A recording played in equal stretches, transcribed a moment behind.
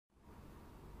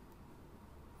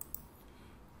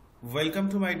Welcome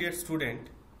to my dear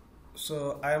student.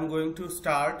 So I am going to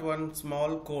start one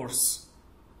small course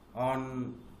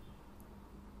on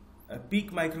a PIC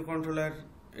microcontroller.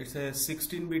 It's a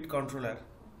 16-bit controller,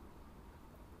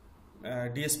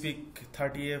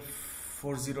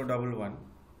 dsPIC30f4011.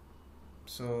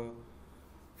 So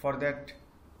for that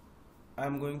I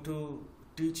am going to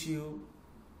teach you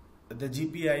the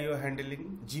GPIO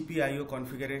handling, GPIO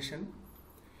configuration,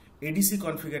 ADC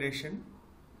configuration,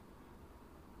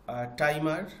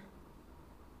 timer,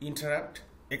 interrupt,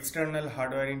 external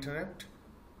hardware interrupt,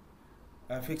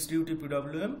 fixed duty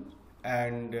PWM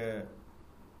and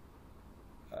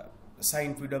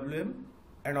sine PWM,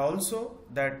 and also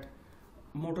that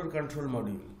motor control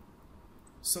module.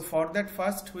 So for that,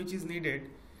 first which is needed,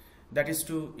 that is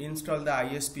to install the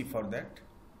ISP for that,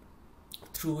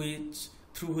 through which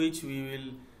we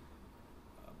will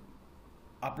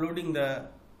uploading the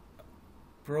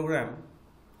program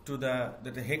to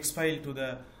the hex file to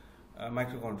the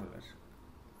microcontroller.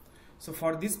 So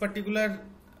for this particular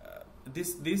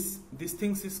this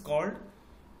things is called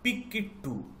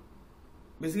Pickit2.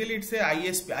 Basically it's a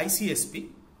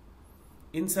ICSP,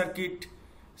 in circuit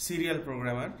serial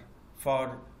programmer.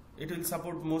 For it will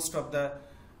support most of the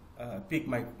PIC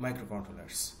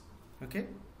microcontrollers. Okay,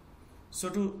 so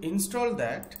to install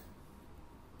that,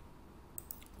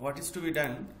 what is to be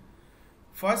done?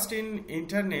 First, in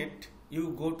internet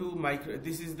you go to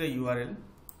this is the URL,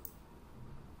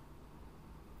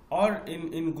 or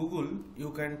in Google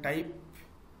you can type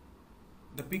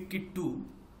the Pickit2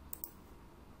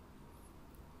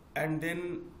 and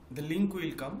then the link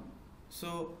will come.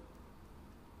 So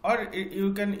or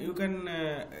you can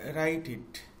write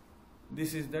it.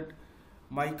 This is that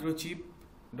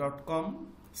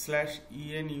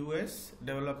microchip.com/enus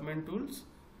development tools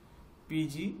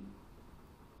pg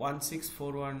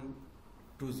 164120.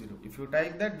 If you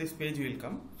type that, this page will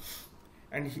come,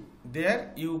 and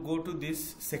there you go to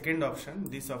this second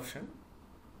option, this option,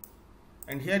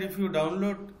 and here if you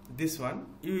download this one,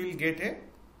 you will get a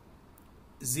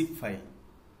zip file.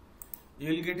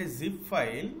 You will get a zip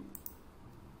file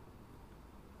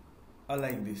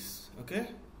like this.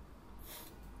 Okay,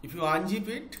 if you unzip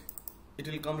it, it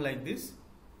will come like this.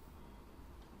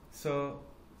 So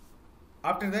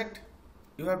after that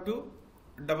you have to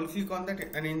double click on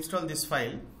that and install this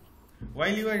file.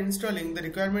 While you are installing, the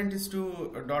requirement is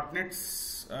to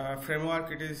 .NET's framework.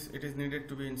 It is needed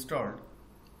to be installed.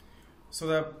 So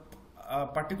the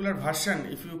particular version,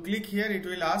 if you click here, it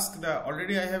will ask the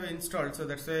already I have installed, so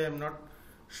that's why I am not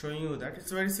showing you that.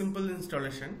 It's a very simple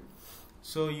installation.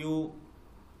 So you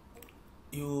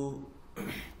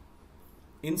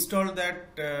install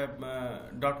that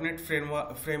 .NET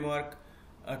framework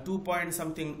 2 point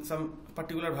something, some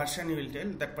particular version you will tell,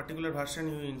 that particular version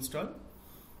you install.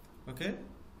 Okay,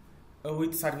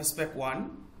 with service pack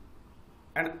 1,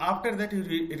 and after that you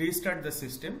restart the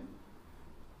system.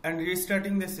 And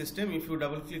restarting the system, if you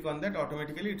double click on that,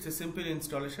 automatically it's a simple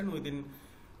installation. Within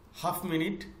half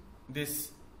minute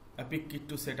this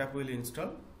Pickit2 setup will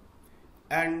install,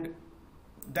 and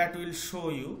that will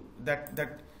show you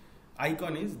that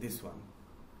icon is this one.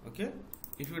 Okay,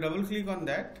 if you double click on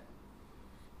that,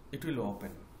 it will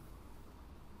open.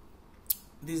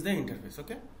 This is the interface.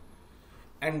 Okay,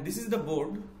 and this is the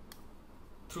board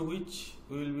through which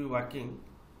we will be working.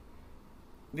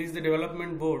 This is the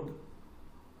development board.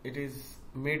 It is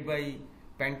made by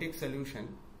Pantech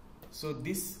Solution. So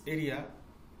this area,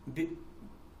 this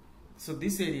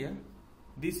area,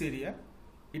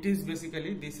 it is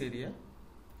basically this area.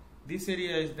 This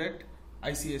area is that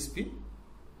ICSP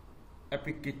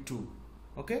Pickit2.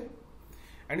 Okay,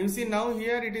 and you see now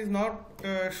here it is not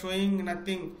showing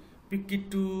nothing,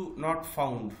 Pickit2 not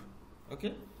found.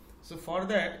 Okay, so for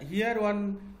that, here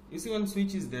you see one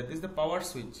switch is there. This is the power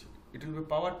switch. It will be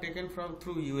power taken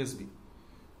through USB.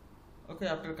 Okay,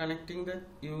 after connecting that,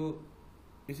 you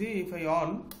see, if I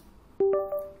on,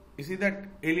 you see that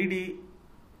LED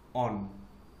on.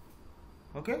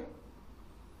 Okay,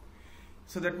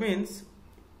 so that means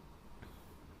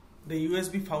the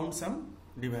USB found some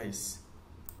device.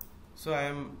 So I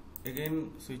am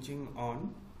again switching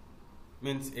on,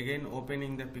 means again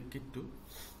opening the Pickit2,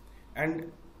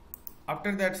 and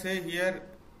after that, say here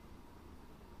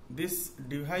this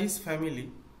device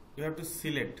family, you have to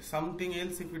select something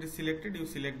else. If it is selected, you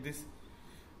select this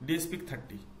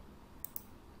dsPIC30.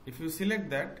 If you select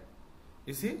that,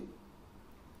 you see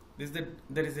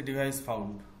there is a device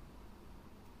found.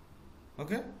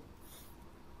 Okay,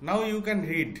 now you can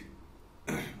read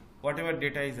whatever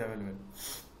data is available.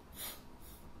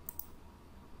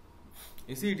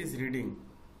 You see, it is reading.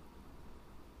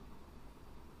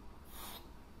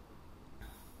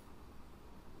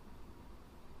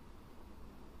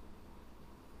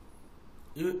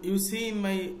 you see in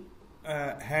my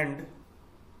hand,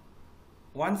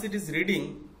 once it is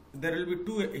reading, there will be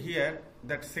two here.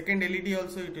 That second LED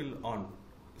also it will on.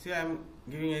 See, I am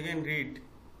giving again read.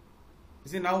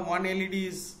 You see, now one LED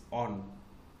is on.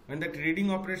 When that reading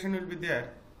operation will be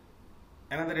there,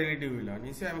 another LED will on.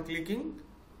 You see, I am clicking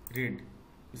read.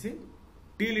 You see,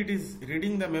 till it is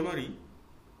reading the memory,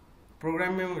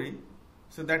 program memory,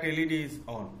 so that LED is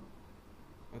on.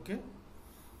 Okay.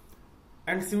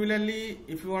 And similarly,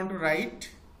 if you want to write,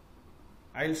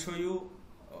 I will show you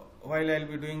while I will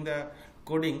be doing the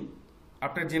coding.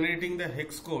 After generating the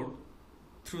hex code,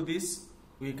 through this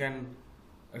we can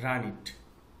run it.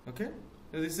 Okay.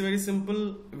 So this is a very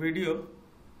simple video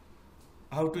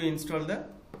how to install the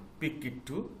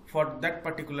Pickit2 for that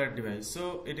particular device.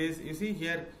 So it is, you see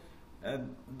here,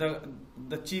 the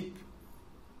chip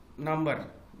number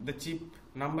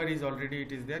is already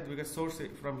it is there, because source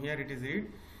from here it is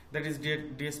read, that is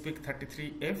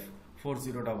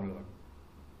dsPIC30f4011.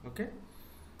 Okay.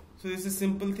 So this is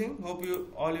simple thing. Hope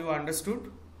you all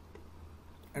understood.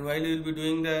 And while you will be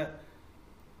doing the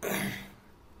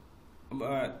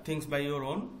things by your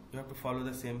own, you have to follow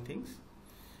the same things.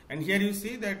 And here you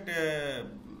see that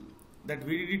that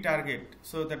VDD target,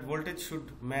 so that voltage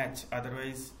should match,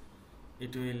 otherwise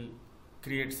it will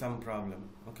create some problem.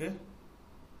 Okay.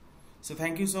 So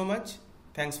thank you so much.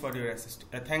 Thanks for your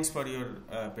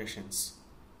patience.